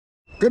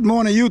Good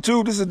morning,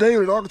 YouTube. This is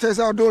David at Architects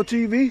Outdoor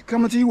TV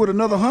coming to you with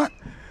another hunt.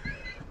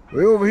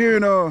 We're over here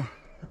in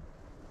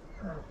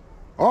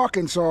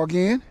Arkansas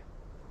again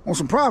on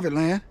some private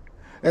land.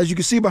 As you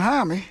can see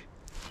behind me,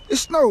 it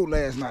snowed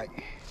last night.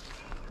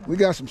 We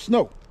got some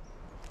snow.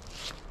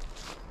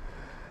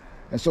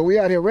 And so we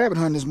out here rabbit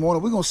hunting this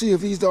morning. We're gonna see if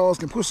these dogs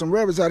can put some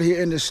rabbits out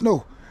here in this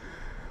snow.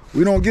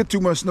 We don't get too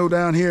much snow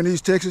down here in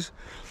East Texas.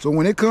 So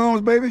when it comes,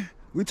 baby,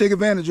 we take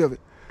advantage of it.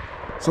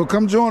 So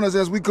come join us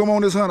as we come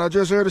on this hunt. I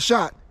just heard a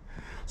shot.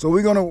 So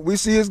we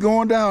see it's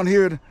going down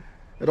here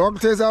at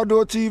Architects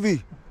Outdoor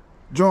TV.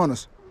 Join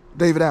us.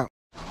 David out.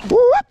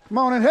 Woo-whoop,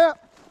 morning help.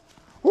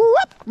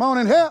 Woo-whoop,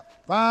 morning help.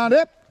 Find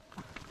it.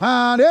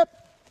 Find it.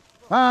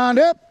 Find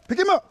it. Pick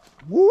him up.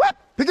 Woo-whoop,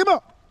 pick him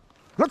up.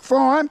 Look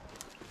for him.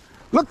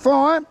 Look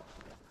for him.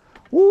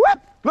 Woo-whoop,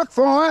 look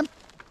for him.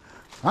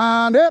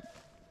 Find it.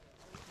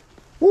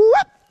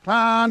 Woo-whoop,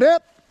 find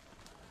it.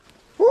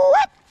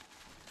 Woo-whoop,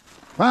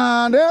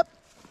 find it.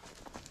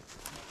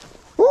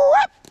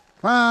 Woo-whoop,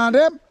 find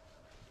him.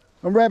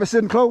 Them rabbits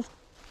sitting close.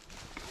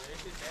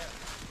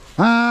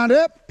 Find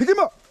it. Pick him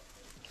up.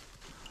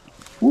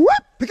 Whoop,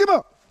 pick him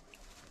up.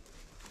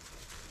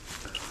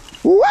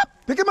 Whoop,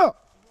 pick him up.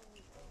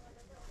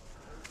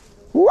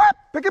 Whoop,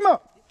 pick him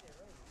up.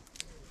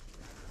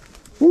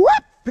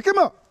 Whoop, pick him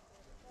up.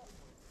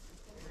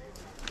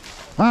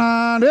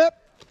 Find it.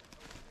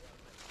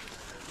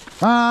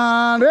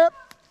 Find it.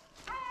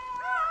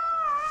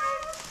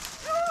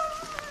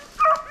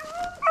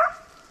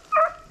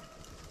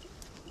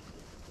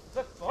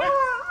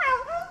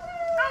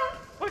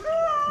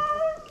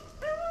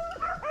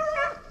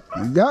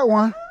 You got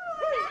one.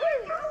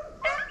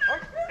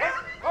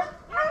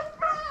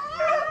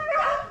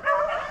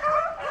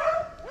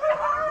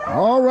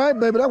 All right,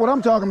 baby, that's what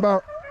I'm talking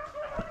about.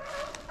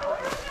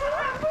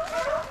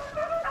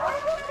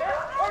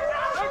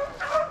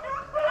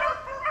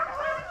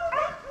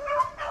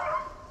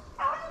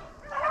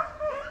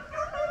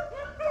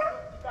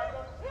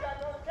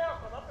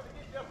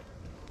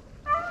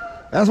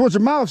 That's what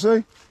your mouth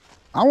say.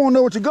 I want to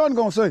know what your gun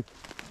gonna say.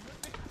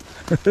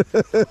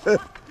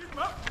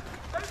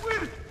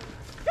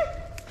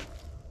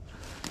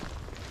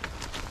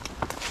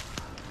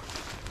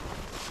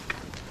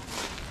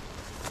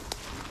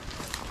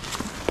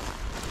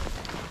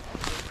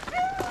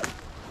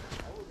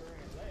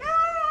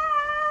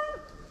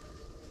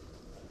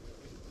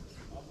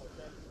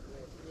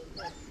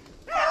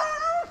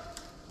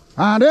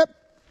 Find it.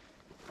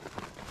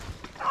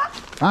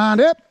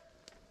 Find it.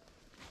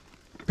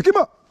 Pick him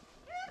up.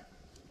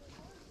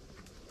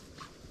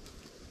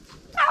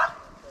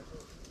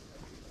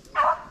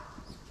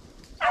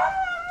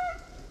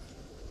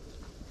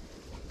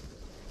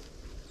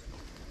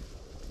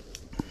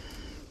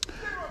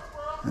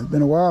 It's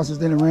been a while since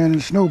they done ran in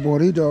the snow, boy.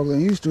 These dogs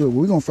ain't used to it.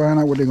 We're gonna find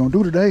out what they're gonna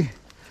do today.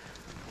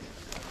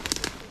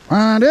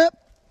 Find it.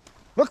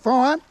 Look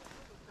for him.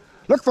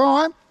 Look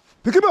for him.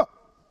 Pick him up.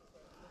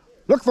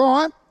 Look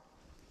for him.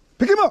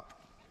 Pick him up.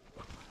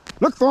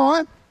 Look for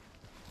him.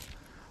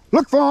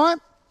 Look for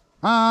him.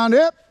 Find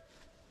it.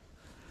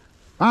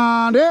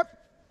 Find it.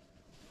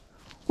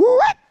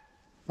 What?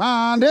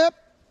 Find it.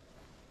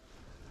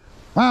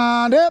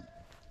 Find it.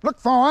 Look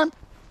for him.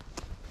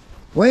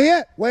 Where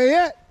it?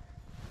 Where it?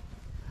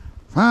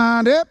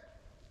 Find it.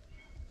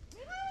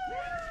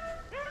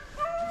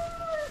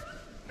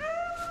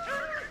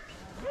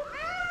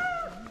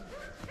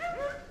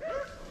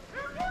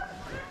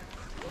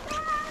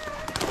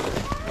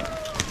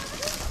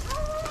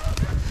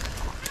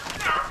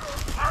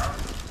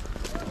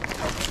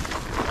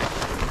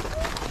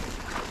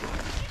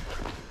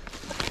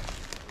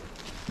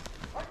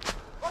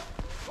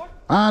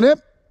 Find it.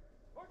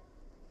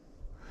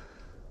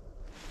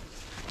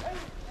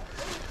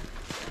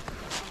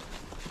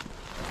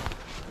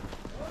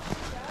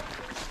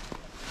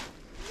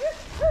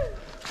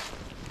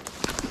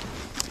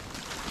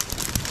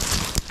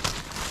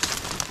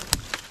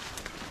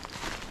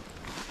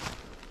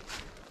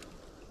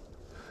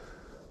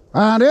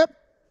 Find it.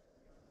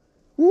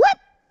 Whoop.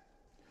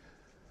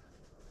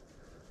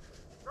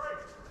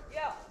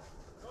 Yeah.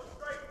 Go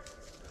straight.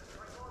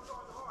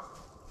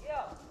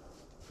 Yeah.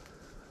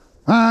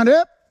 Find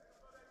it.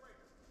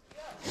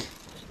 Yeah.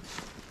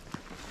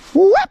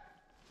 Whoop.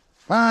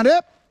 Find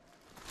it.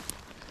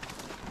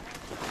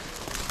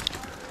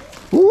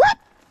 Whoop.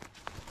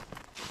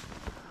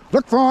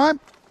 Look for him.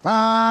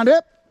 Find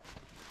it.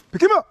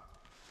 Pick him up.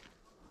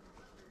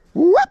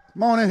 Whoop.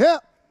 Morning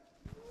help.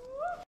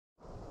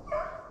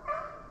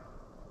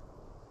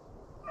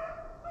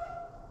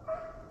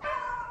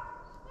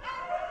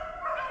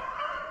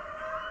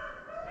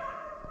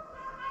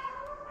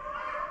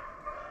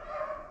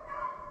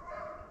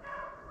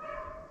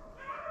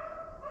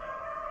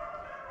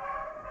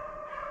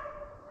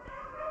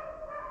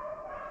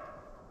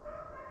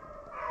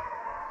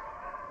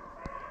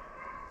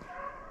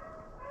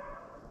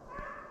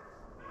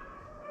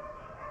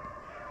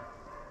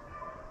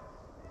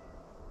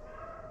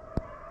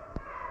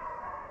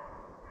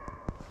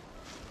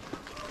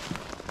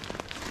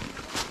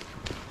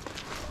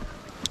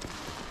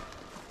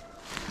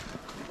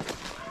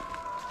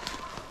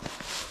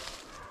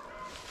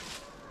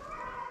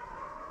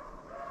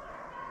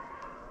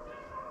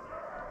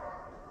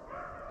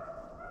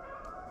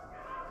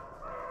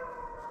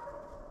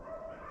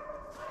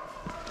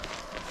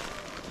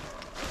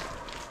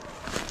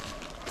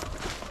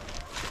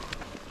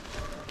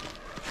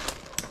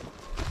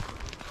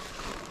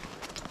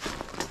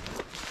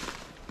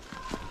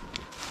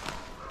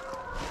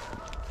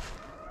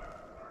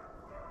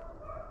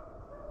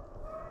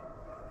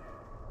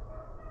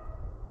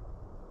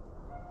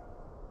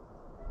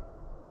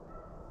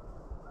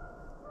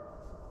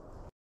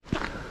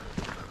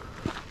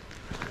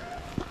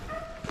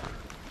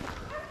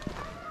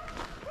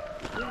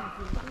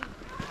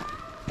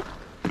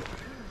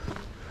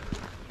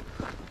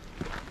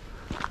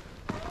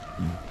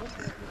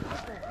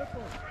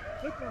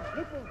 Look on,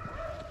 look on.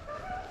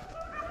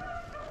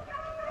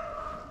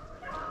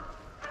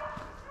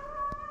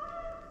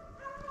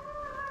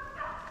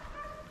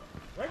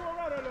 They gonna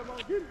run that little ball.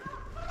 Get it.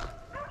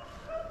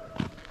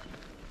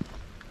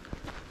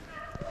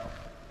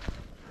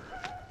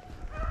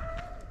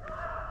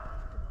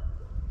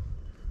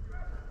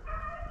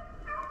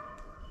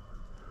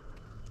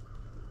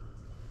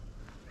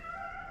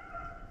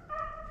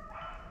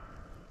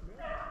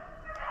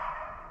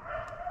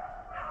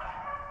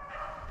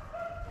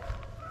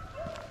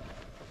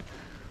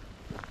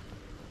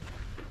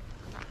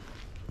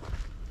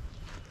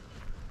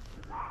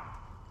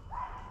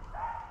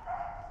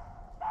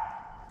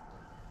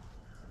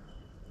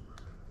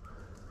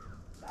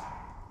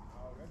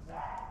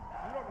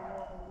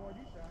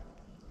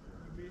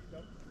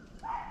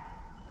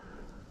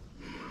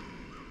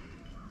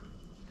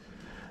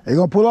 They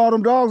gonna pull all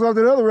them dogs off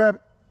that other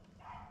rabbit.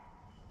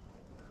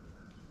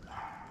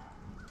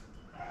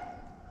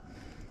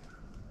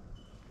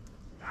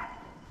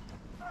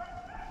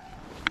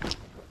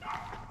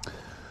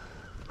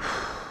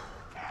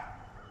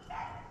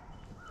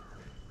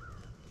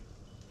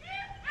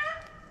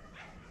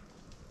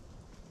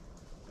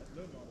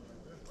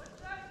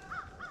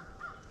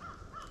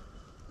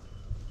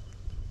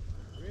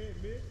 Red,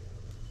 mid.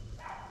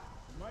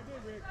 You might get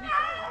red. Keep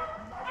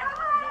fighting. You might get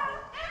red.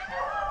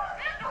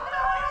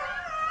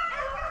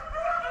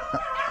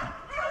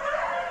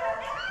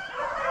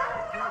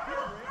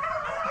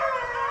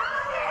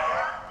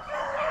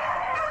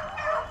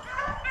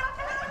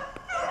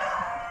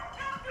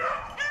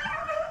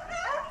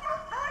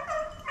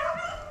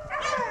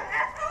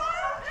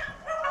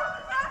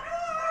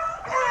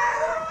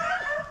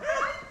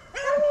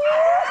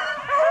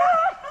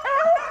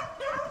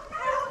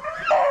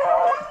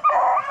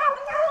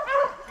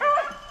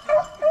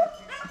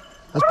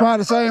 That's probably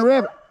the same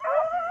rabbit.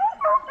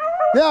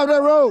 Get off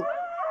that road.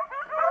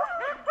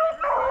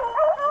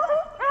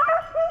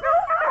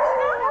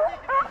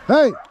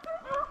 Hey.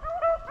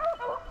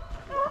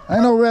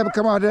 Ain't no rabbit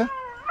come out there.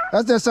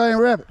 That's that same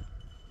rabbit.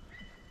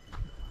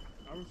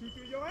 I'm gonna shoot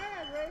you in your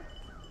ass, Ray.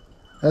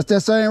 That's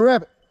that same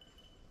rabbit.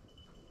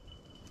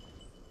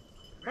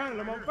 Find him,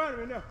 Lamar. Find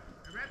him in there.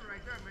 The rabbit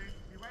right there, man.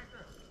 He right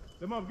there.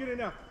 Lamar, get in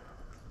there.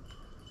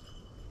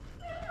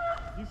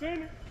 You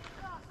seen it?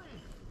 Yeah, I see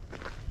him.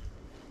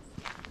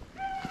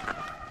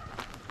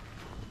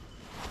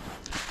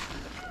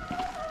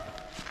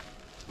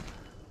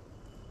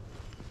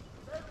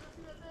 Baby, you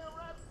see that damn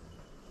rabbit?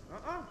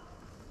 Uh-uh.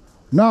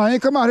 No, he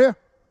ain't come out here.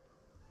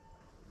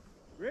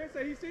 Red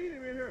said he seen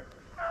him in here.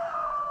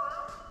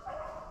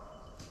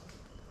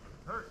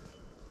 Hurt.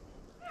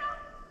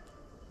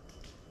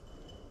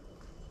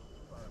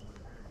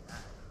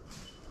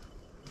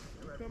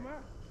 Come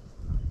out.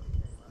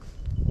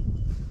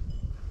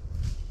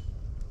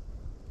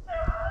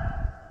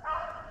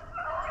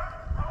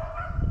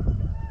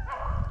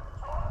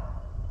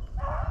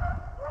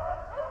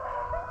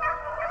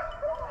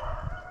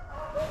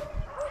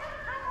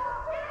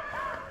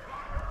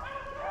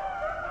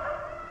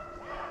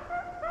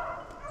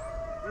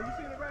 Well, you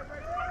seen the rat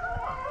right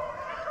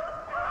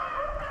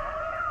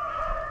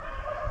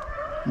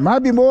there? Might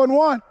be more than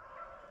one.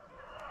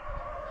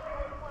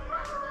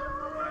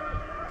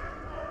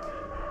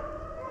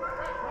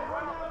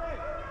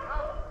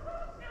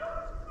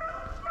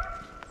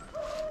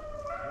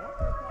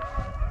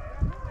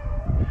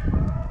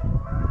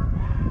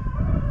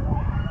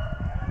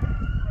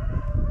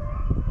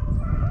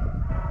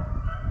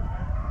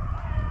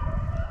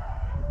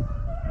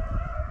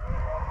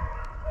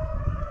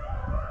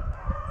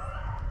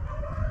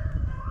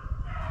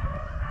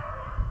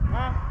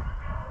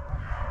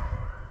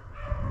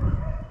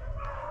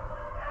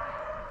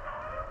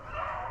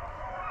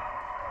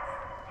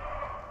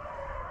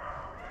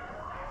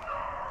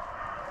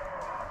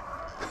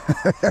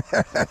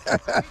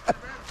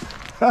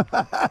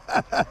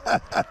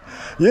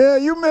 Yeah,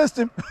 you missed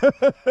him.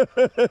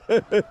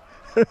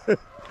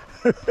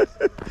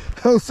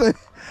 Jose,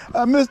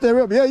 I missed that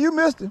rip. Yeah, you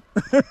missed him.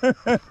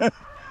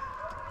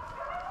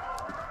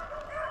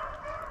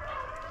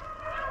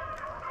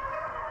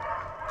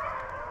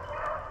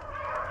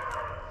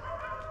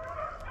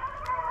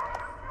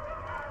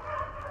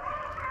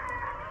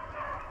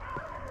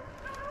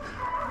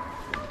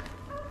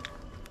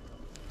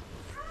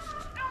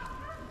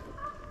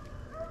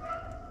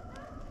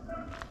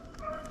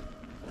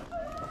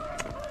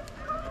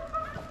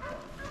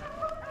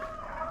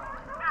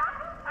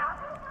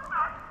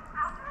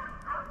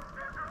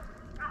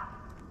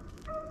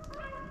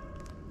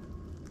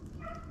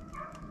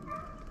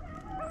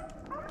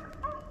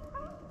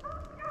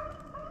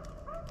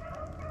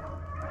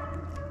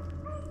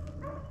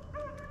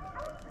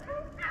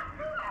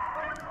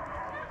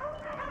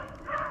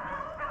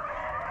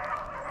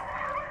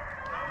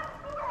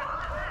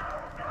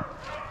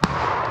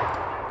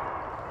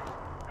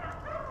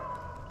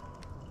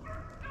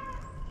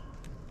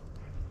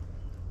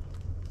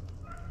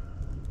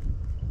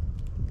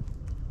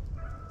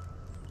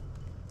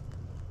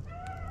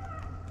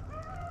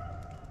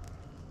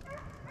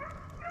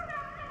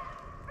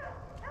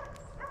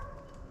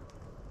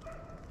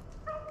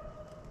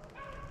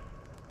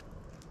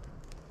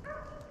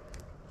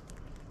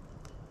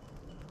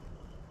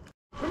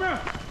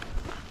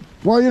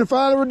 Boy, you done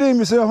finally redeem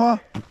yourself, huh?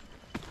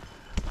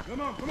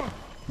 Come on, come on.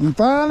 You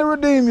finally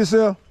redeem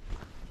yourself.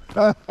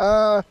 Come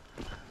on,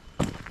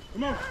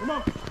 come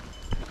on.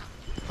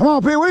 Come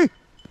on, Pee Wee.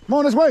 Come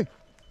on this way.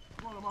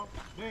 Come on, Lamar.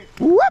 Big.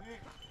 Whoop.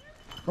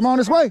 Come on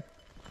this way.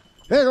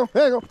 There you go,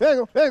 there you go, there you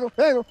go, there you go,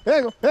 there you go, there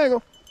you go, there you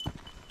go.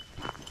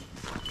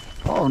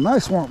 Oh,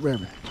 nice swamp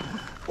rabbit.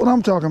 What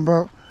I'm talking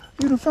about,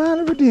 you done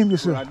finally redeemed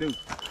What I yourself. do.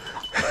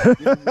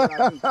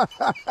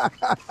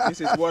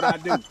 This is what I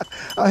do.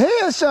 A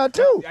headshot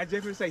too. I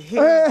just want to say,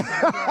 hey.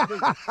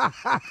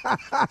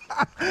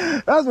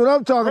 That's what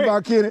I'm talking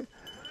about, Kenny.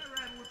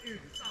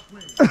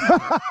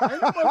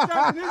 Ain't no more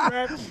shot than this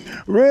rabbit.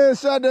 Red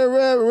shot that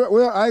rabbit.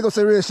 Well, I ain't gonna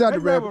say Red shot the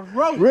That rabbit rabbit.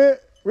 was rolling.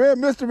 Red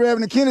missed the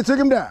rabbit and Kenny took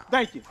him down.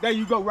 Thank you. There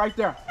you go, right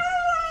there.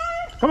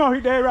 Come on,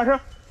 he dead right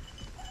here.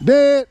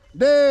 Dead,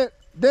 dead,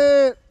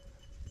 dead.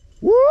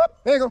 Whoop,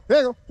 here you go, here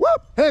you go.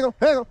 Whoop, here you go,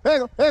 here you go, here you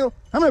go, here you go.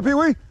 Come here, Pee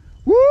Wee.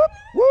 Whoop,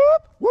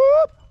 whoop,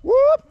 whoop,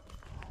 whoop,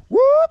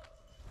 whoop.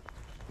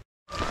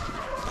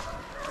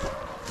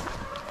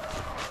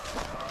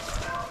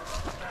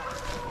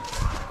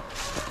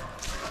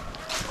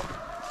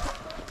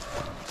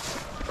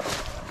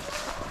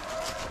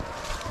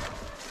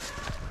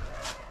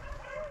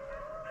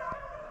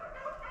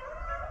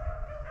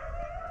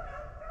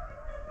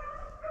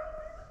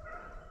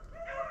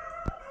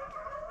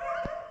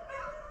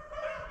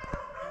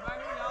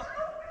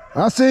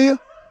 I see you.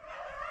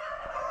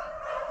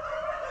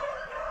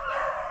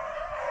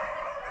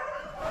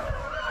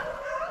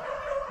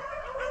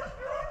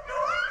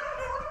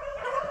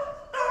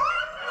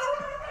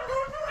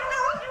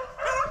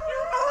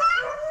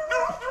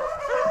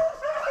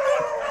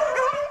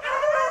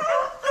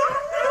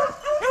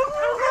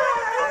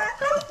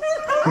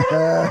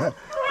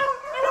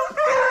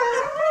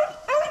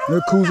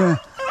 Look who's in.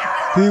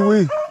 Pee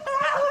Wee.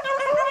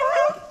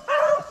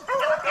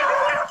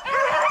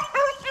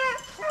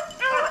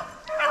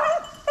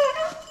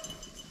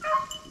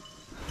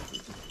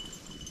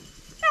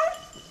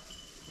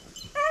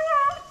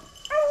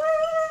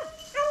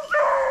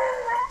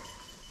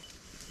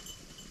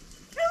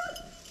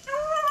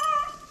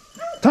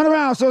 Turn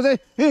around, Susie.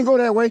 He didn't go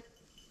that way.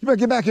 You better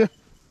get back here.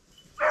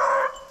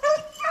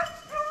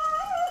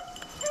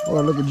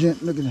 Oh, look at Jen.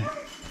 Look at that.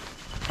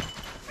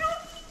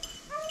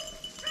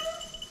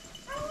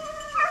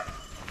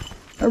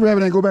 That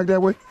rabbit ain't go back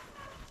that way.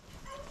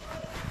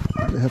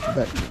 Get heifer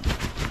back.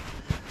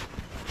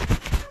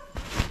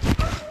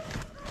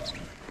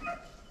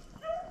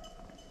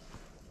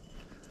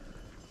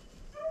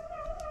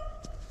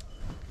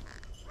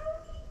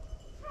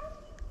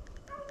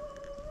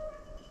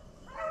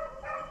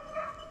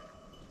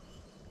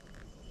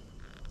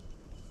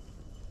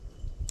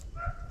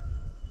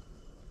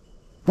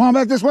 Come on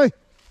back this way.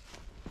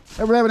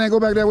 That rabbit ain't go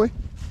back that way.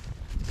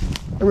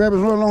 That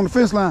rabbit's running along the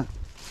fence line.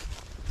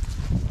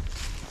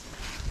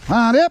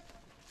 Line up.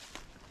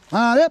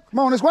 Line up. Come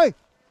on this way.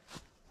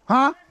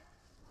 Huh?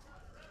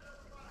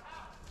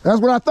 That's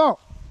what I thought.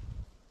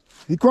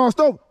 He crossed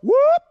over.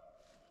 Whoop.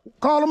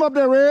 Call him up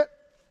there, Red.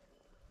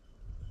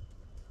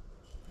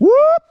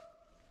 Whoop.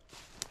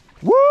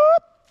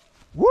 Whoop.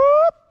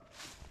 Whoop.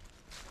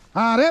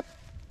 Line up.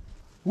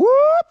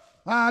 Whoop.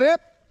 Line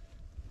up.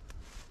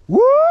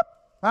 Whoop.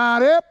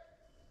 Line up.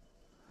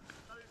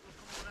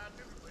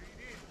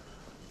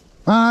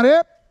 Line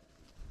up.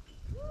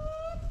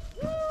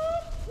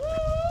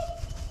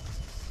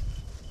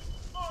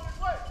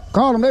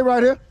 Call them, they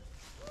right here.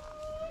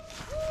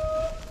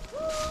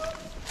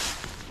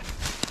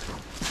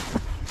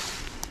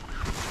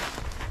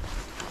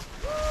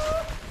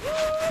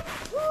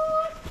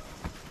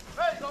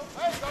 There you go,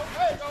 there you go,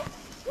 there you go.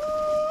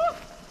 Woo!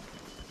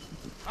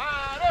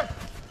 Ah, there.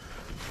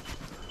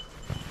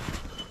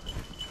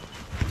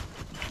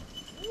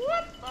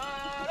 Whoop,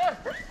 ah, there.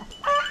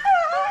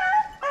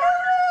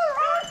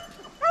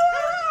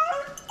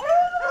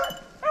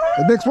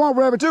 The big swamp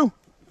rabbit too.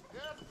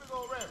 Yeah, that's a big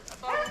old rabbit. I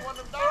thought it was one of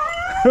them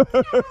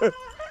dogs.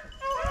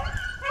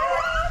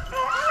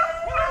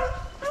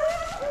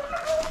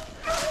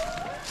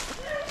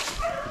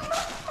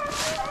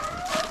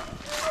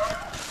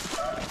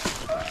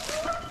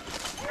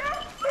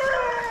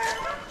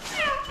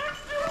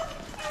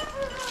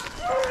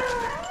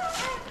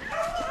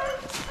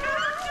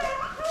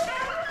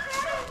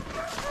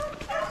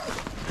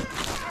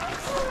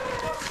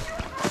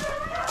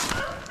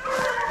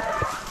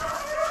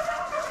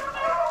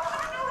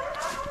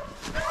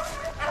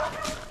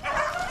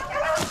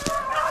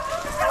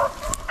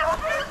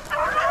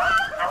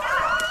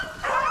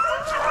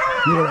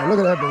 Yeah, look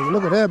at that baby.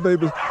 Look at that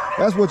baby.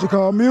 That's what you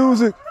call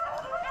music.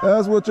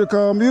 That's what you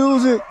call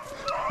music.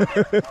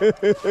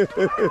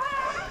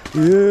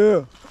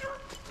 Yeah.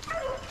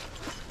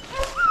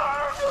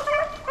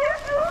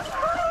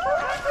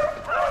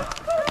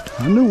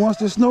 I knew once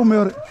the snow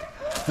melted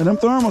and them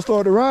thermals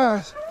started to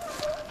rise,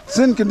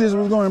 sitting conditions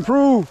was going to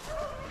improve.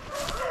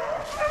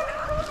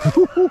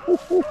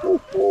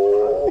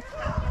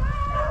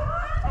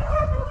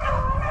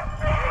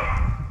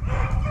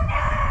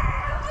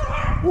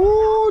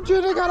 Ooh,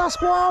 Jenny got a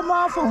squirrel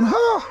mouth on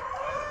her.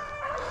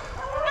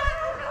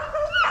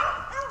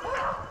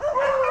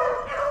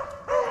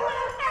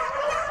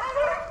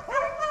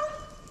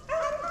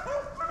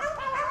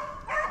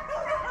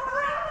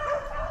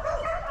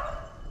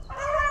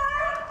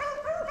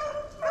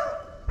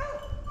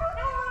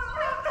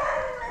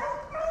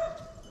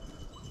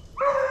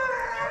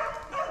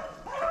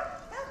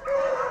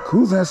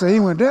 Kuzan said he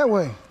went that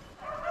way.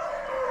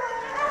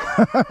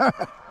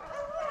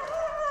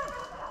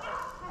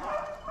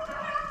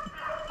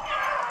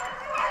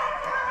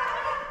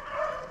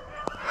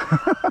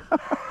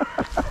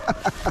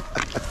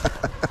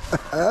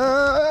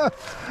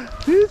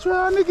 He's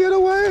trying to get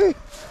away.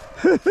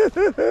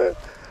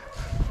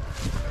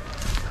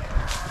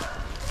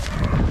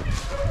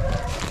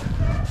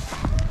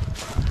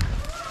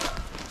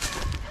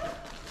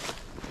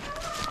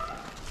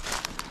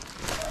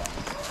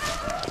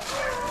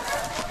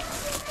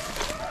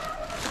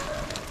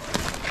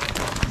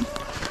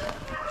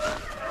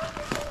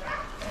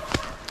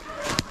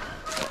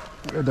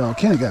 That dog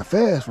Kenny got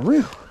fast for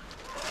real.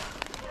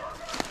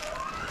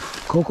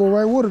 Coco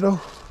right with it though.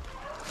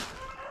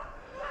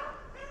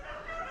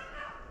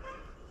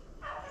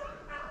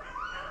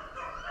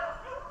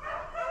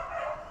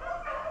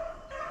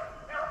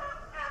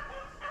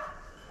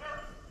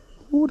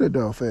 Ooh, that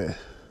dog fast.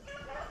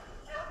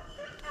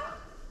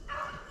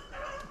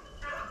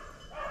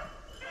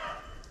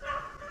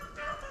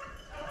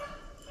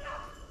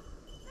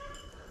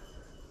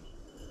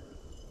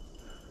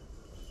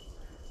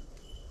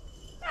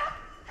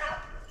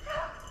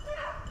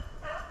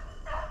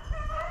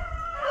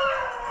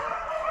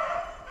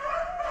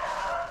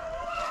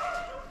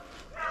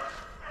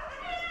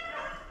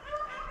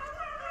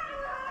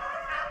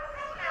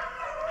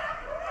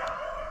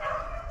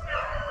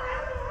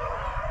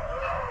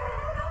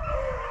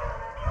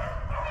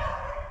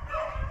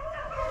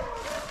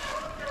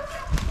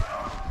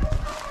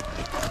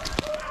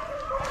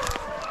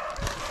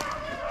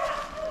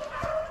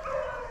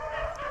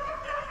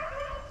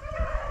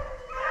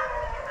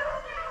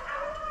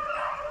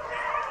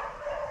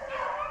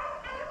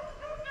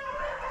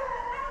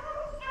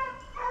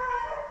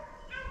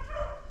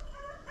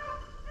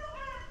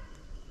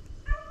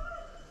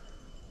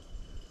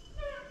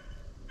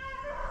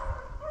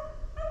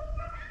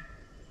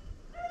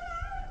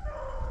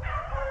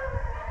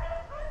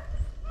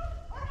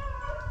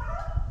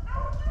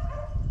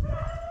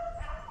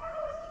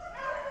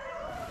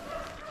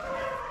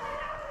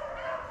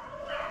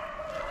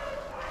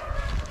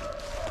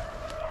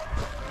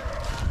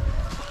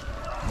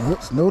 Oh,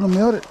 snow done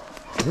melted.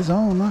 It's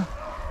on now.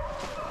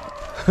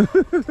 Wait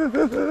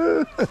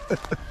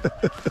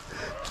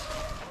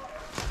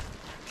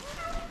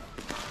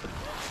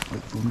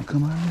for me to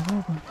come out here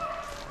open.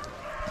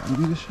 Let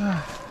me get a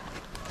shot.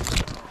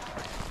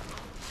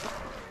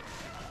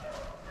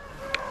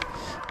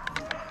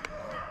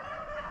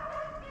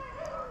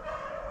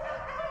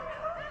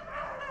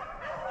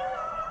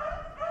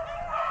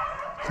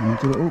 Come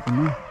into the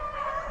open now.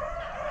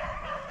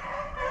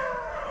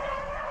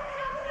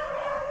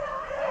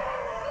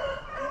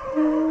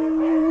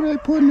 Ooh, they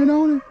putting it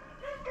on it.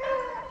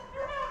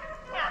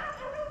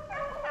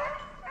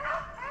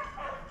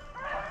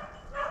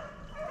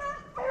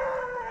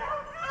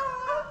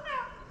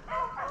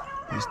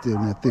 He's still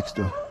in that thick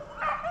stuff.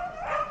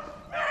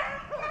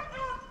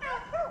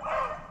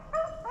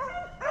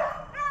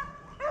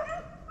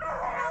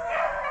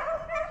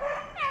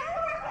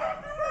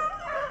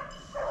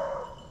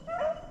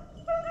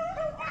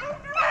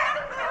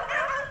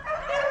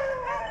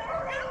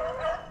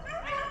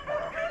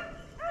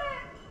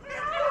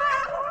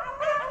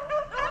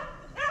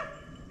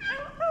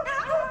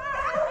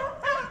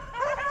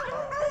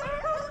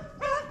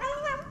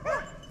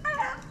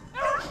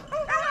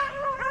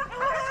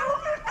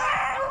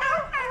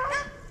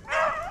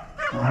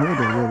 I heard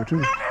that rabbit too.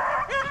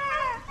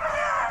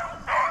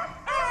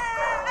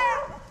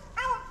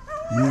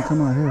 He ain't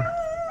come out here.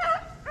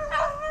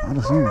 I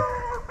done seen him.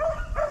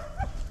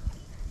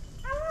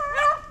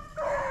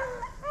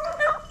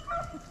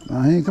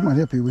 Nah, he ain't come out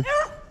here, Pee-wee.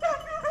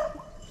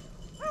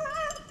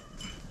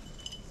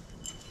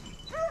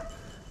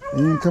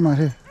 He ain't come out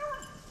here.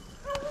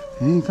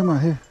 He ain't come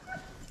out here.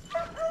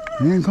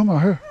 He ain't come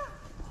out here.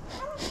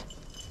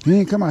 He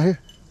ain't come out here.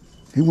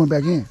 He went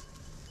back in.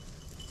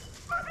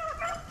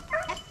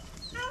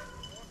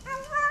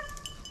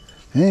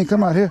 He ain't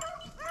come out here.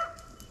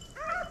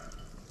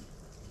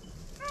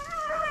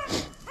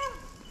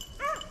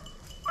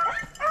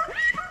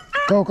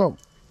 Coco,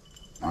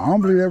 I don't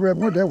believe that rabbit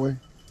went that way.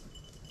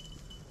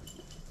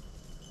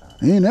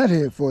 He ain't that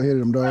head before I hit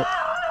him, dog.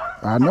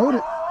 I know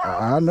it.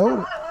 I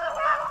know it.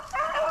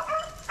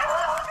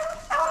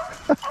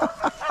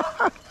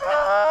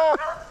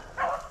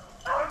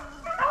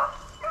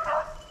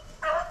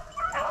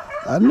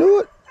 I knew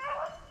it.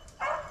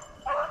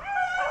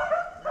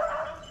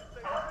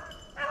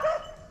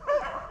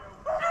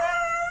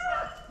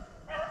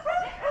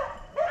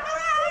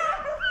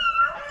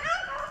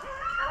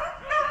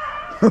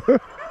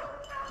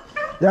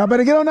 Y'all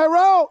better get on that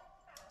road.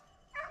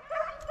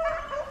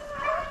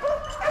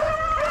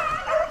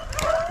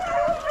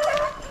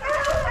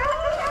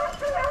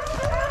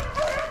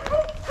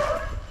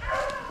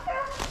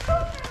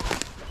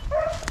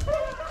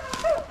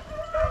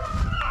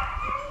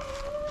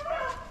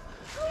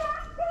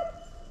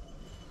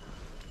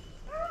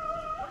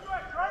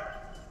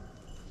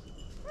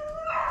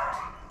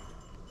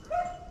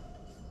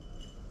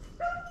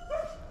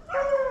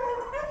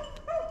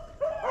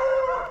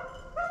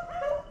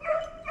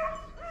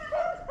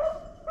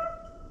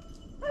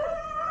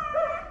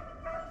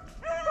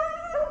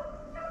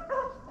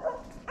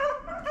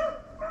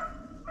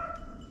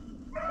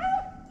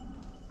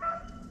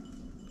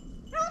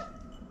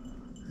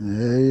 Yeah,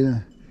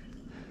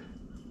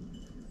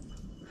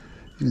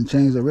 you done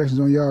change directions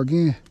on y'all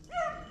again.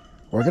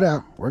 Work it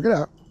out. Work it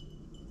out.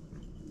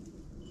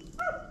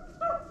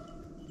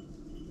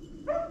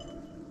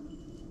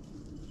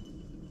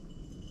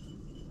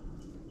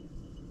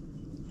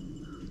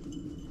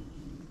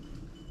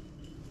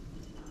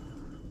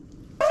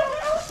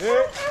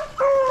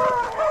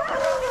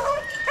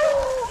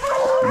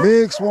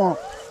 Big swamp.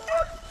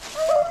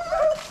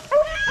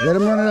 Let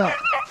him run it out.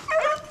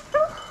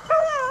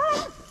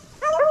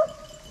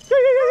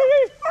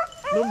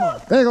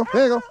 There you go,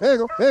 there you go, there you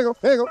go, there you go,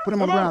 there you go. Put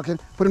him on the ground, kid.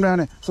 Put him down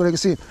there so they can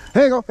see him.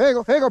 Here you go, here you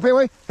go, here you go,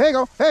 Pee-wee. Here you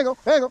go, here you go,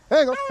 here you go, here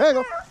you go, here you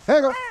go, here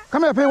you go.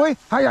 Come here, Pee-wee.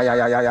 Hi, hi, hi,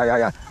 hi, hi,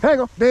 hi, hi. Here you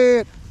go.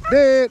 Dead,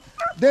 dead,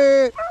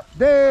 dead,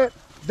 dead,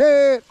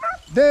 dead,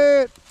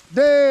 dead,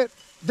 dead,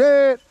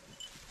 dead.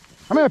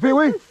 Come here,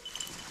 Pee-wee.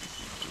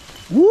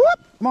 Whoop,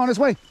 I'm on this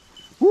way.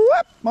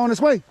 Whoop, I'm on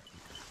this way.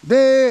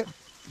 Dead,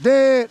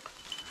 dead.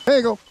 Here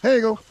you go, here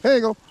you go, here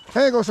you go,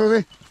 here you go,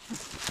 Susie.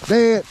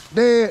 Dead,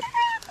 dead,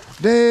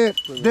 dead,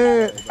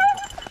 dead,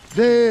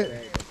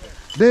 dead,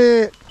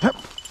 dead.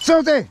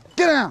 Susie,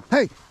 get down.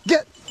 Hey,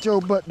 get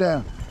your butt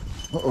down.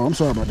 Uh-oh, I'm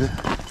sorry about that.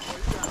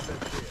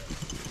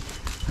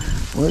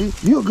 Well,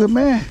 you a good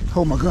man.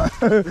 Oh my God.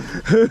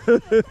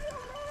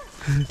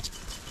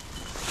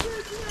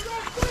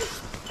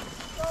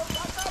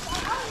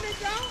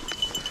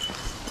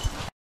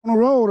 On the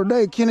road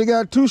today, Kenny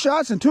got 2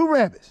 shots and 2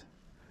 rabbits.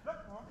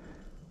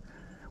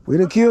 We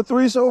done killed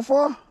 3 so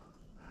far.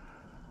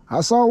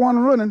 I saw one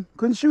running,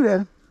 couldn't shoot at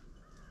him.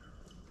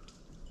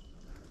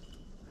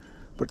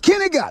 But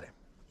Kenny got him.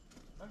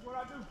 That's what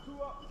I do.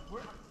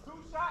 2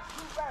 shots,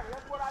 2 rabbits.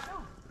 That's what I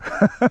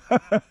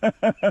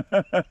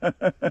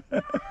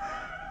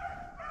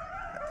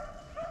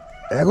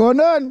do. Ain't going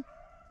nothing.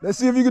 Let's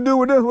see if you can do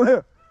with this one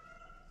here.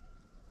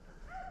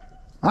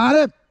 On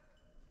it.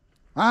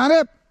 On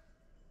it.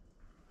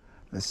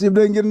 Let's see if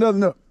they can get another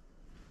nut.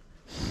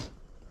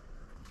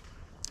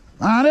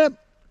 On it.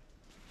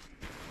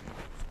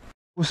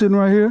 We're sitting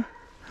right here,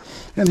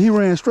 and he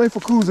ran straight for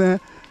Kuzan,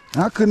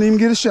 and I couldn't even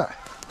get a shot.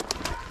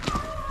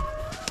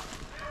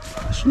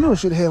 I knew I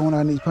should have had one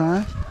out of these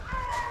pines.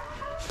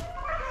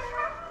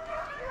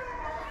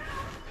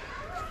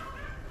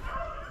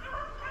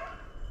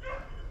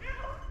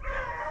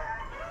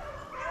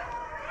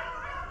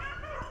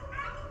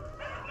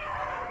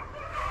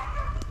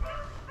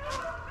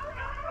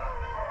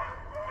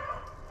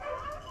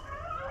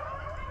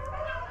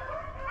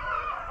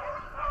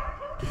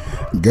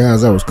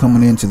 Guys, I was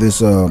coming into this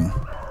little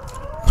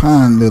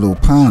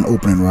pine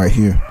opening right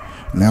here.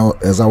 Now,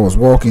 as I was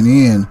walking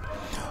in,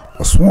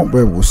 a swamp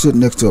rabbit was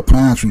sitting next to a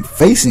pine tree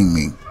facing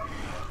me.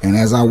 And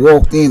as I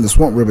walked in, the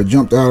swamp rabbit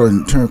jumped out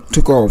and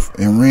took off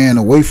and ran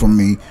away from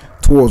me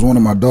towards one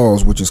of my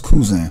dogs, which is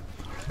Kuzan.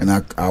 And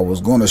I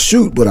was going to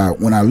shoot, but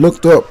when I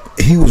looked up,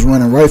 he was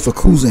running right for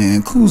Kuzan.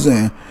 And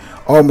Kuzan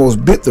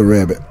almost bit the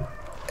rabbit.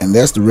 And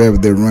that's the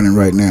rabbit they're running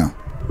right now.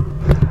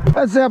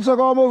 That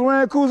sapsucker almost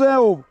ran Kuzan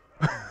over.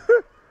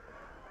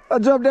 I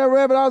jumped that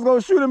rabbit, I was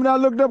going to shoot him, and I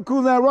looked up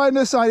Kuzan right in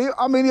this side.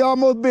 I mean, he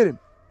almost bit him.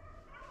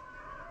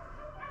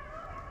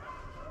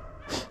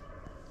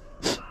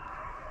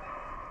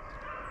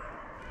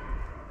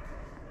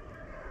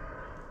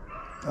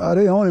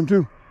 They on him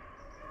too.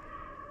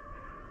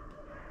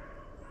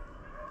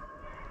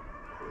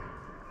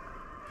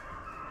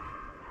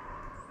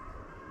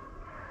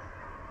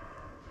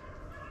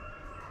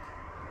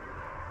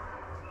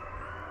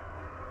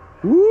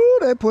 Woo,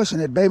 they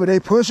pushing it, baby, they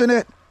pushing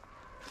it.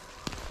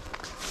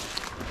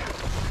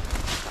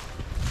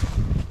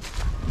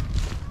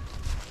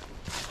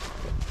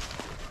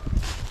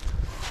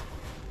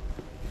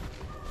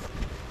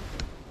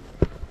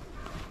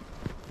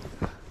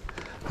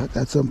 I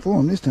got something for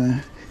him this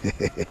time.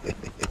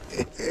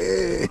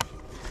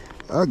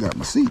 I got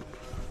my seat.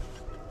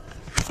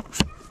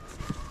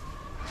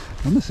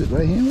 I'm gonna sit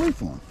right here and wait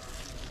for him.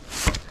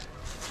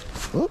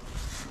 Oh,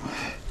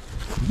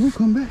 he's gonna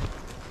come back.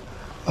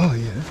 Oh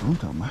yeah, that's what I'm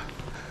talking about.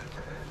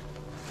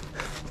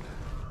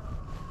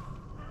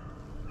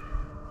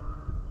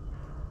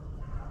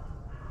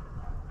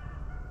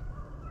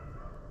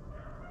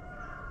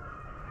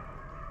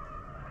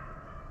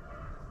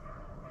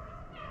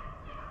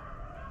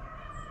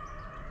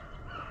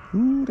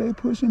 Ooh, they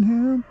pushing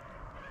him.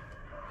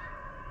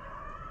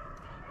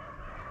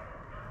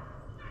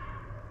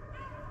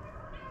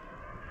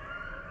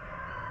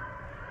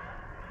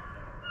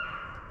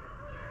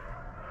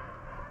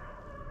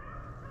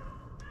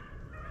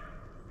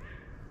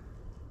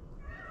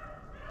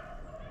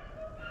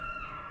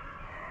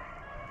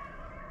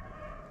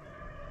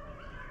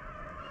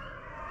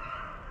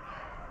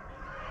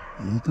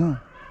 Here he come.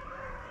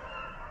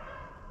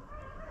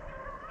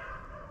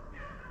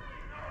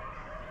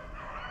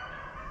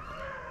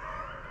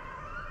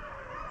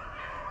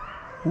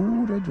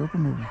 Ooh, that joker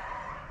moving.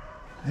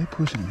 They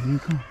pushing him. Here he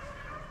come.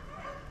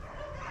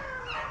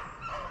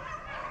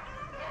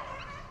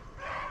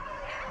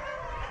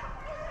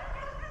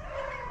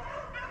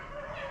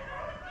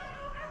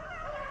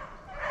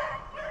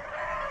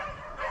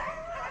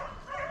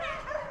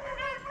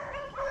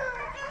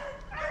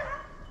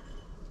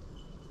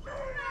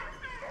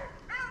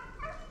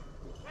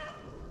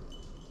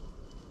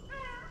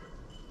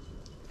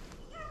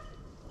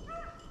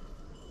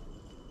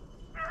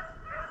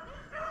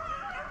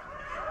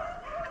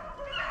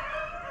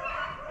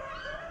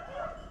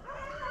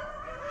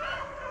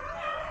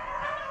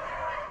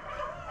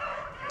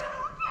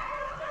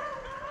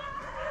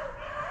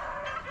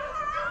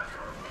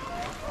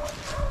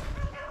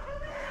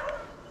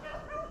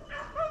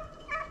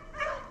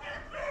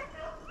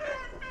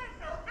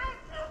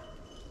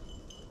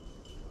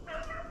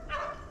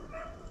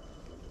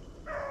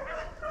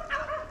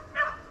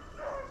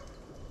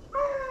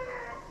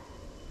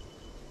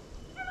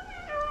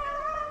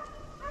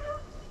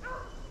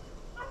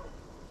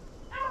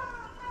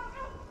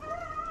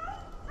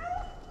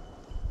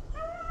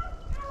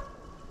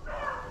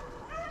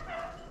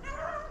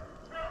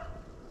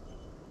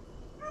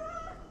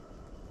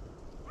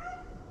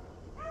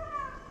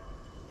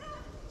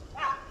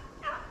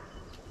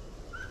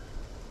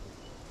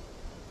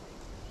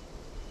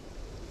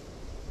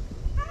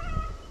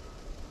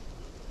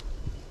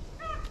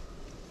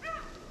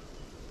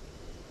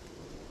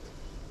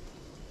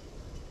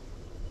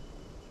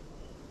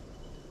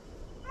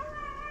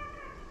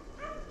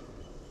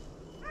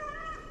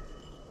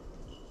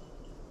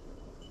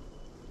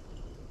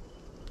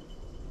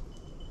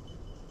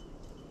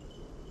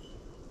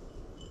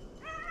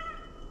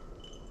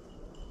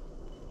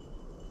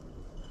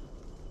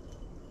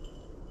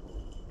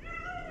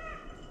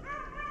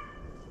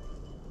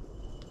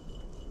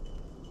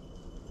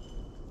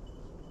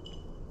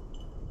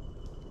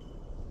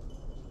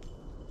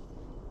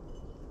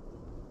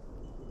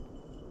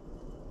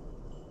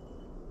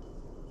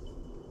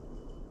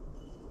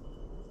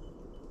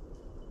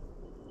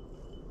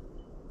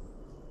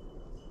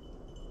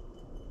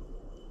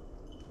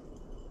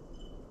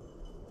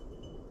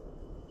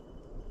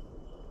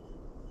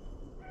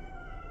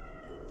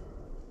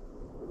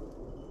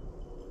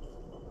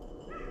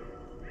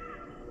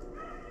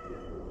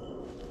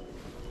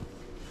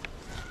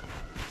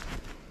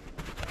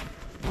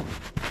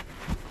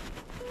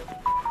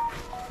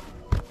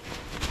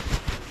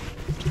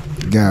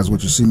 Guys,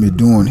 what you see me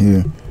doing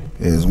here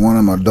is one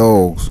of my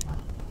dogs,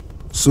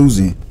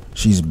 Susie,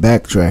 she's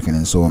backtracking,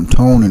 and so I'm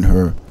toning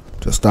her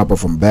to stop her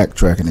from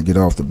backtracking to get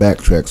off the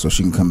backtrack so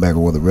she can come back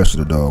where the rest of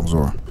the dogs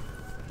are.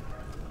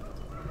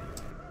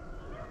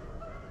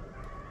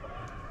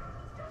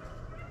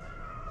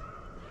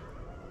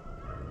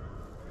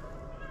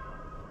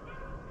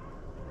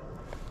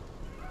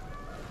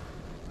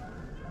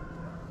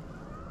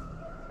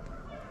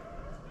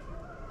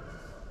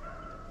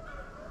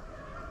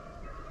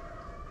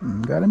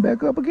 Got him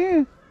back up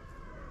again.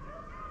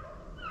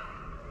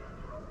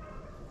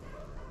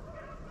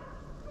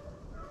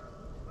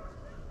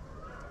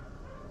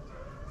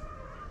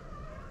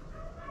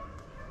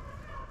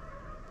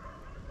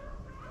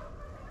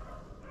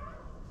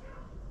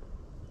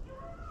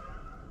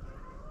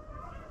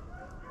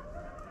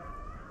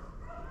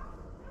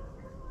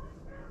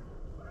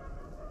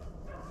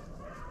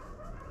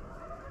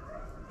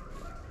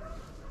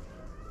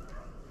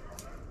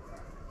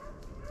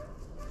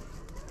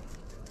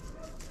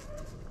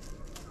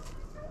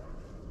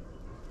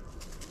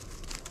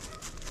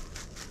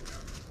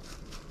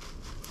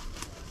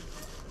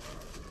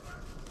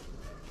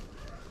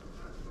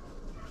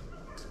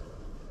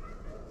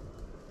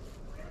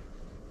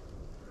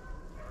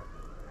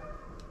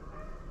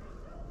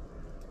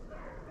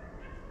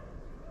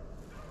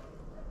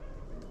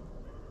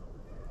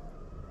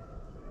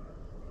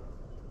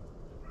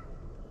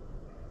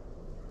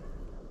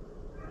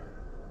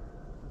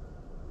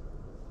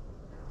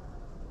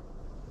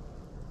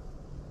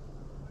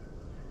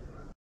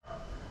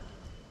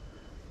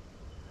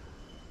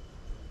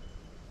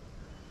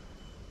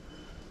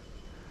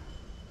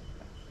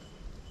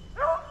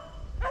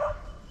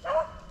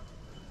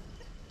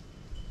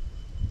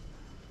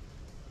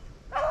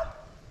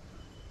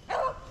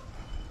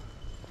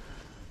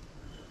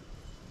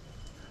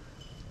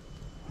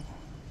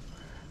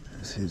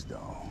 That's his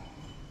dog.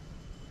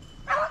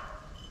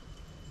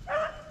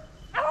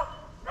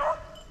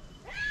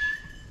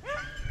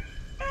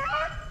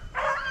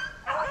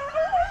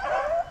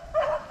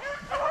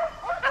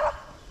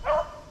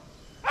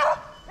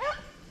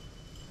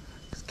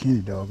 It's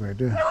Kenny dog right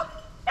there.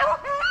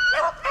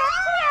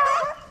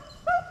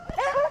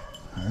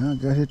 I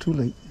got here too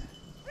late.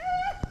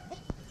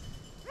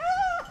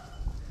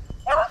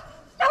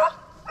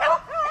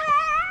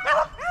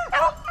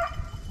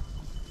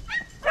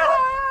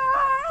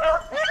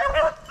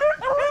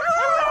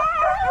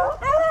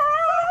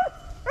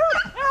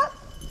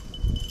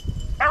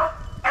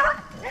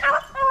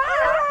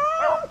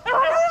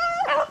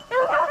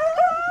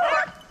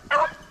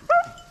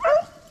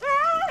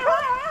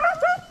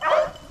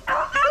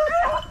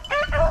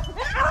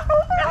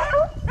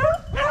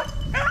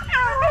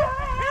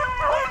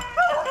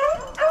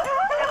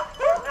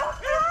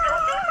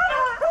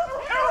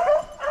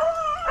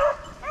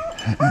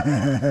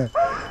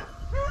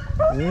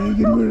 They ain't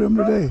getting rid of them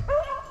today.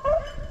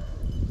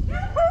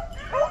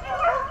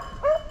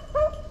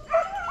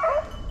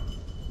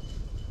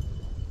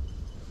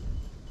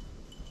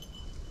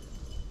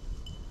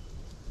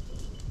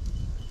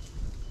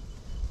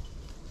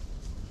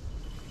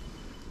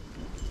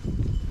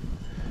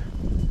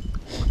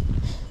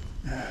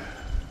 I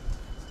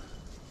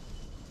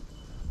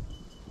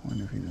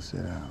wonder if he done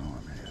set out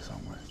on me here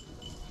somewhere.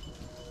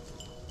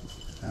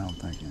 I don't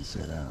think he done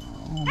set out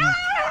on me.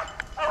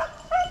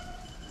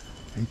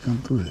 He come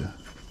through there.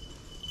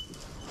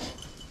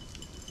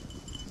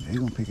 He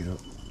gonna pick it up.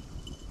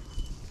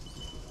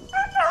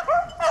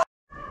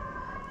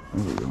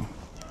 There we go.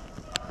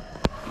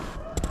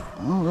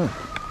 All right.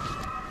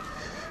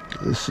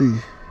 Let's see.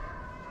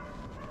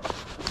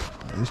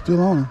 It's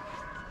still on him.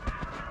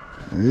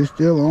 It's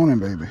still on him,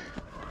 baby.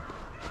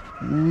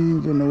 He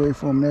ain't getting away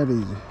from that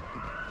easy.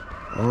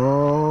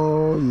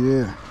 Oh,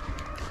 yeah.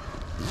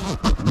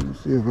 Let me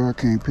see if I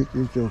can't pick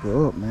this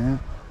joker up, man.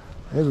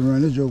 They've been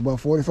running this joke about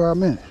 45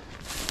 minutes.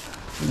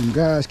 And them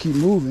guys keep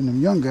moving.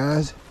 Them young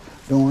guys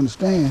don't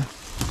understand.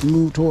 You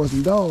move towards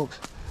them dogs,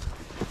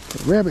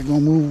 the rabbit gonna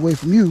move away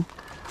from you,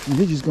 and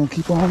they're just gonna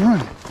keep on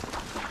running.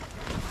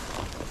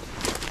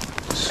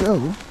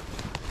 So,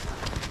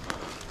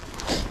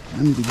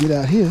 I need to get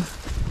out here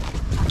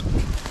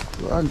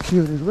so I can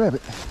kill this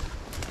rabbit.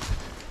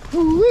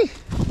 Woo-wee.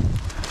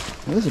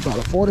 Well, it's about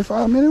a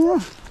 45-minute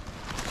run.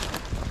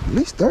 At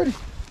least 30.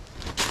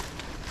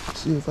 Let's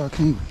see if I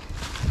can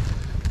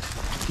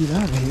get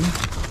out of here.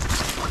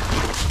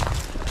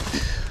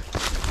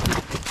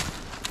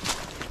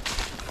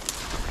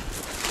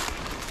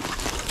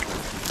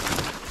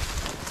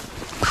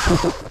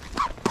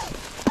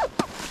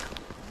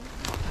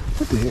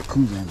 What the heck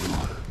Kuzan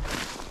doing?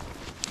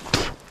 I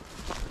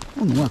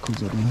don't know why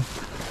Kuzan doing.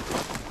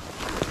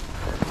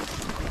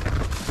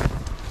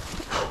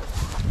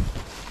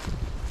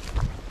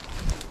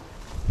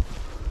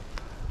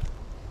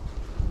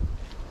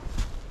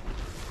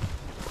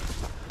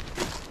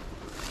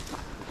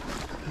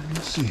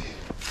 Let's see.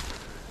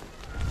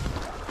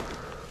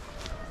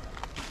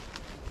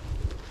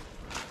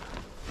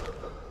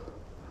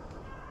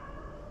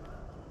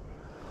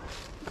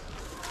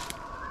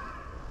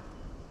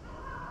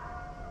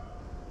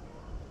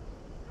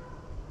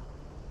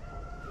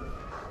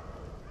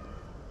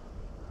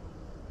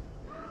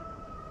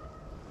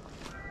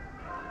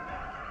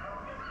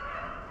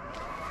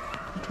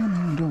 tell me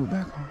he done double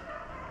back on.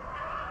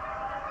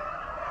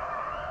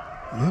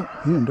 Yep,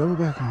 he done double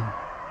back on.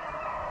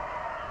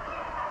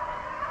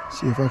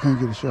 See if I can't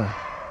get a shot.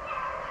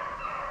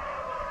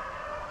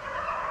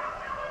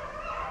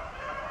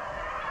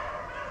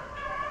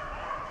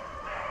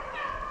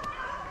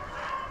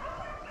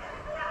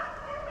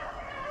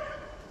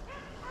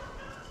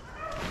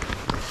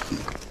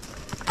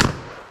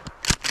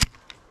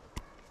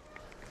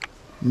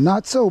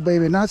 Not so,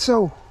 baby, not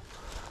so.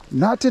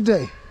 Not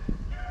today.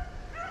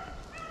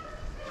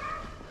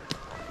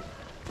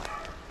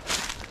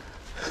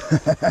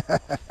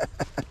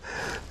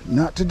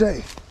 Not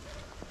today.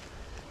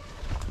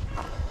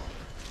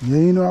 Yeah,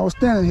 you know I was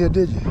standing here,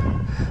 did you?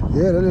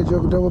 Yeah, that little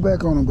joker double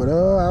back on him, but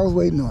I was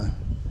waiting on him.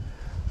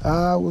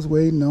 I was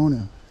waiting on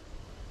him.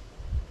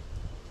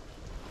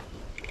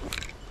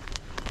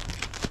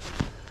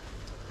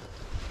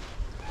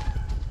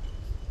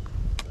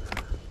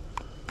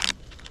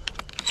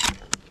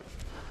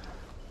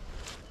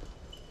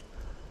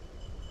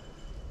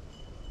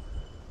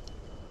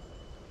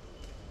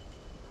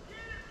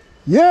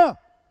 Yeah.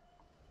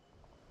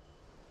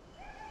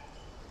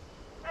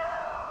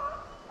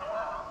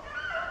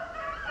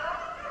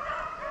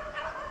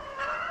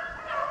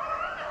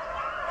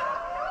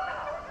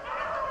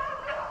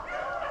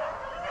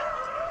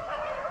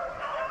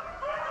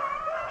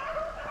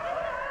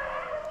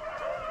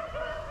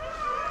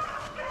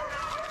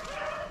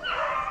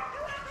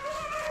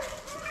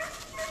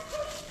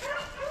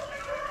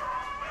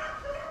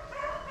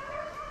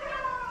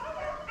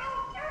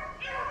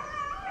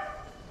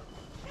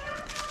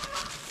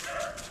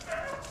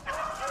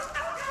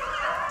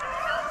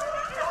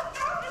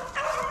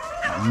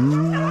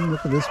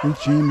 Look at this sweet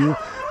chin music.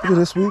 Look at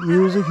this sweet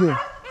music here.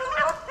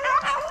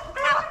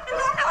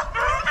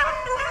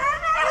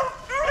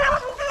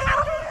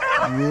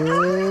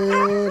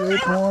 Yeah, they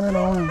pouring it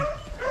on him.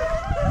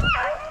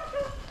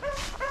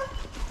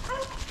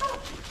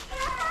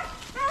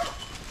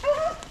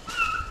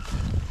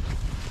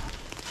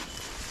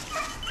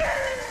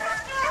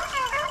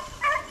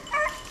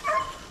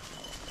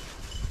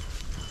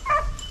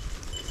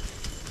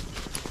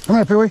 Come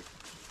here, Pee-wee.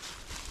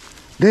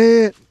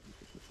 Dead.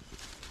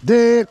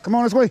 Dead. Come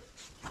on this way.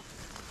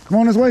 Come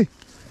on this way.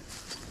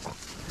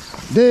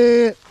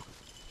 Dead.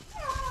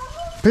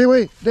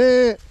 Pee-wee.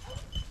 Dead.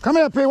 Come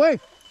here, Pee-wee.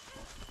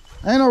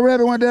 Ain't no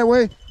rabbit went that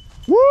way.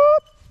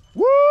 Whoop.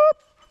 Whoop.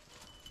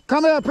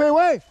 Come here,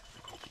 Pee-wee.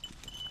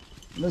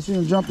 Let's see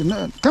him jump the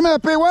nut. Come here,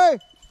 Pee-wee.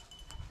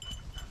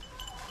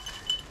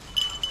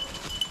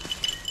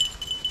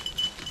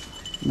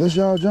 Unless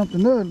y'all jump the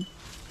nut.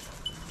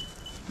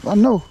 I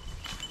know.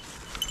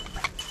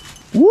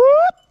 Whoop.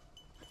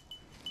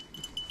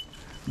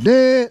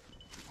 Dead.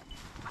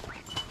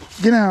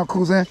 Get down,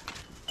 Cousin.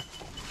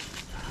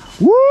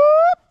 Whoop.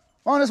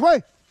 On this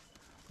way.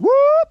 Whoop,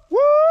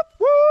 whoop,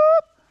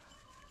 whoop.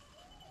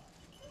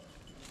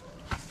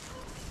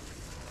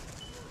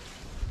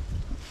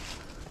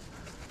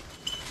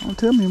 Don't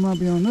tell me you might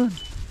be on nothing.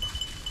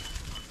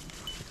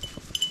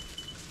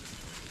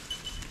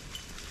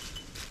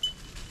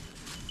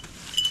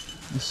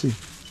 Let's see.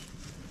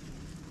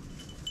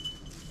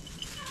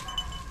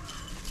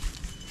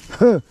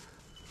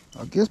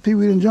 I guess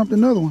Pee-wee done jumped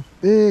another one.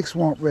 Big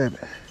swamp rabbit.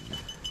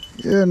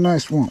 Yeah,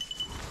 nice swamp.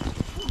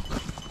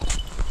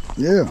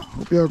 Yeah,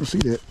 hope y'all can see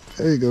that.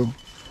 There you go.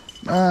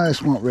 Nice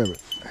swamp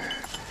rabbit.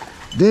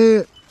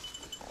 Dead.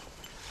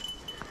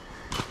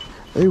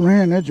 They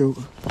ran that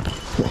joker.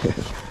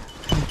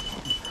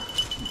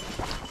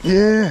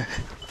 Yeah,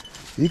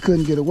 he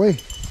couldn't get away.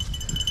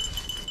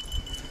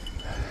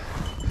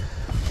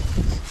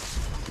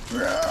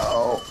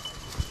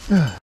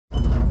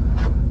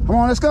 Come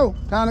on, let's go.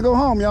 Time to go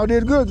home. Y'all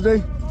did good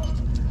today.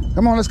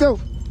 Come on, let's go.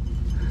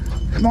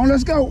 Come on,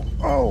 let's go.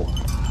 Oh.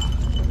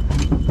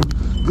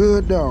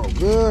 Good dog.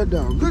 Good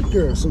dog. Good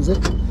girl, Susie.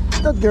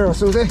 Good girl,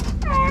 Susie.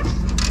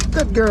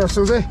 Good girl,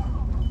 Susie.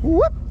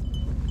 Whoop.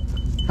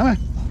 Come here.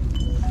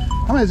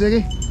 Come here,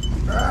 Ziggy.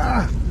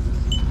 Ah.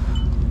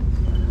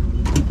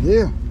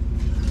 Yeah.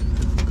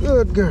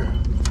 Good girl.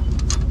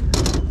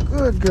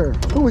 Good girl.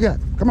 Who we got?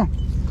 Come on.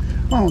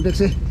 Come on,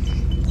 Dixie.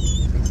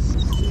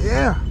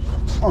 Yeah.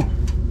 Oh.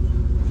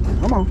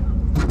 Come on.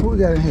 Who we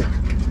got in here?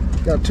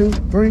 Got 2,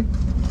 3.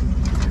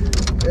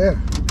 Yeah.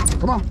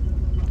 Come on.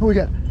 Who we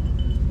got?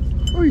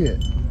 Who you got?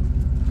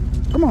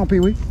 Come on,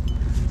 Pee-wee.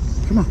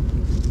 Come on.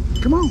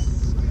 Come on.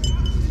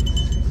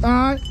 All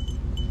right.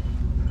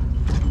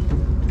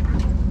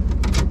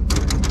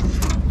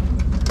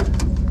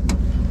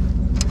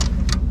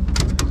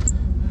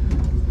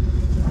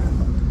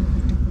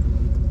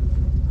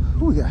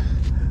 Who we got?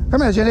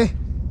 Come here, Jenny.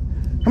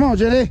 Come on,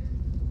 Jenny.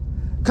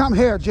 Come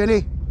here,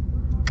 Jenny.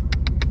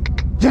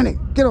 Jenny,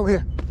 get over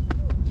here.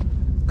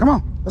 Come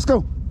on, let's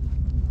go.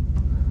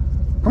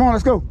 Come on,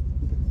 let's go.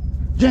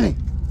 Jenny.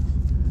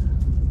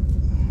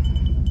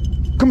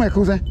 Come here,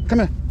 cousin. Come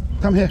here.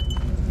 Come here.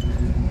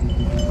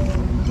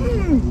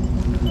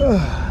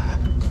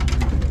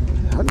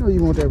 I know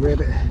you want that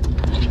rabbit.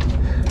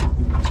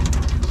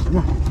 Come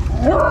on.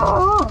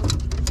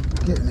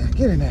 Get in there.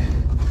 Get in there.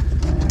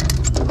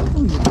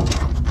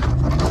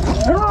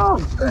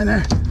 Stand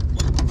there.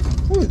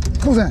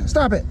 Who's that?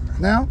 Stop it.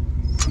 Now.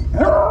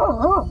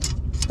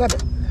 Stop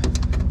it.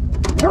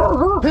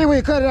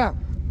 Pee-wee, cut it out.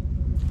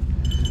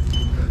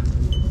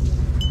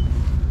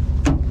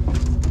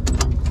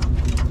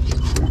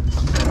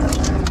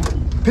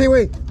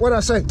 Pee-wee, what'd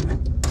I say?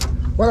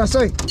 What'd I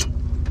say?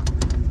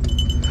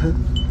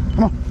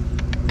 Come on.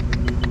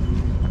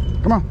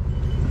 Come on.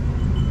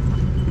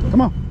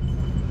 Come on.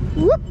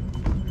 Whoop.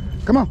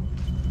 Come on.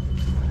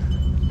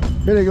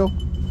 Here they go.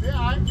 Yeah,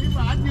 I get him.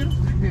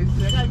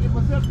 I gotta get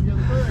myself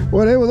together first.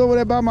 Well, they was over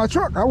there by my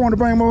truck. I wanted to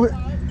bring them over here.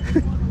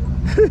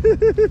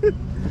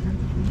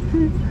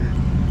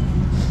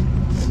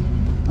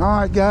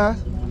 All right,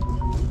 guys.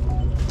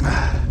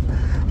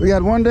 We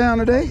got one down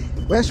today.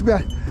 We actually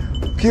got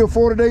killed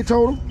 4 today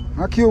total.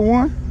 I killed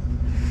 1.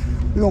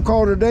 We're gonna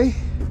call it a day.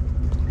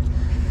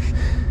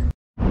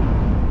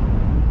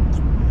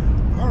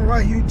 All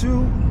right,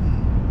 YouTube.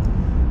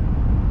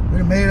 We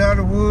done made it out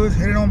of the woods,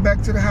 headed on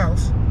back to the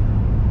house.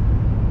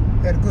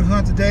 Had a good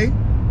hunt today.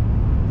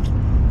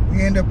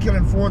 We ended up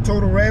killing 4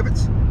 total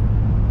rabbits.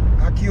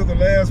 I killed the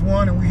last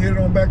one and we headed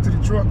on back to the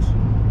trucks.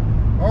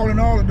 All in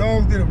all, the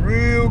dogs did it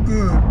real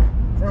good.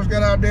 First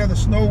got out there, the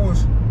snow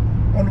was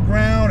on the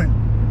ground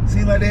and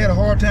seemed like they had a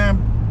hard time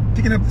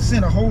picking up the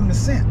scent or holding the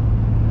scent.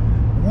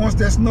 Once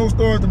that snow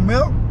started to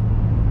melt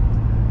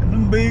and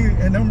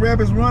them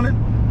rabbits running,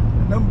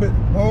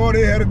 boy,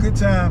 they had a good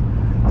time.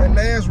 That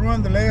last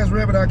run, the last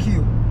rabbit I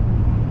killed,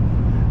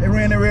 they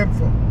ran that rabbit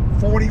for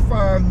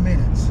 45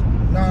 minutes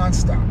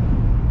non-stop.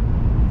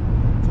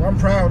 So I'm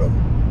proud of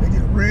them. They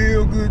did a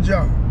real good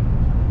job.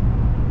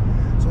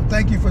 So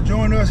thank you for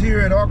joining us here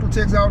at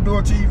Arklatex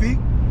Outdoor TV.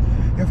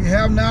 If you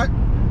have not,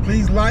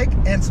 please like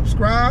and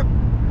subscribe.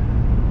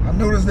 I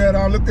noticed that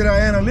I looked at our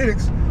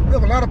analytics. We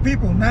have a lot of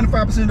people,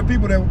 95% of the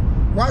people that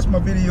watch my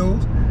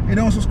videos, they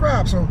don't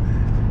subscribe. So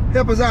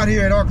help us out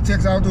here at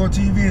Arklatex Outdoor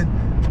TV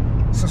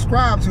and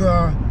subscribe to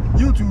our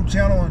YouTube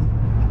channel, and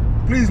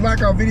please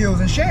like our videos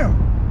and share them.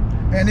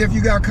 And if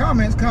you got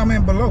comments,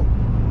 comment below,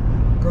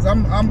 because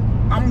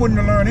I'm willing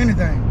to learn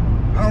anything.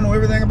 I don't know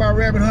everything about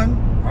rabbit hunting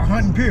or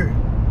hunting period.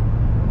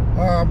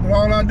 But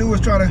all I do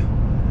is try to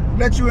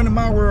let you into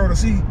my world to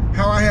see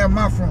how I have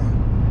my fun.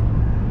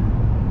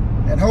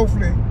 And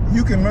hopefully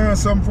you can learn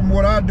something from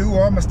what I do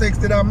or mistakes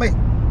that I make.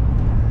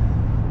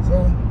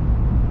 So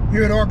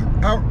here at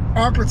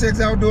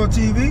Arklatex Outdoor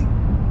TV,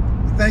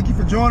 thank you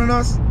for joining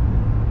us.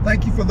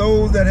 Thank you for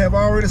those that have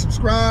already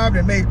subscribed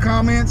and made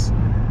comments.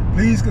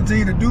 Please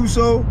continue to do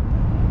so.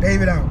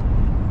 David out.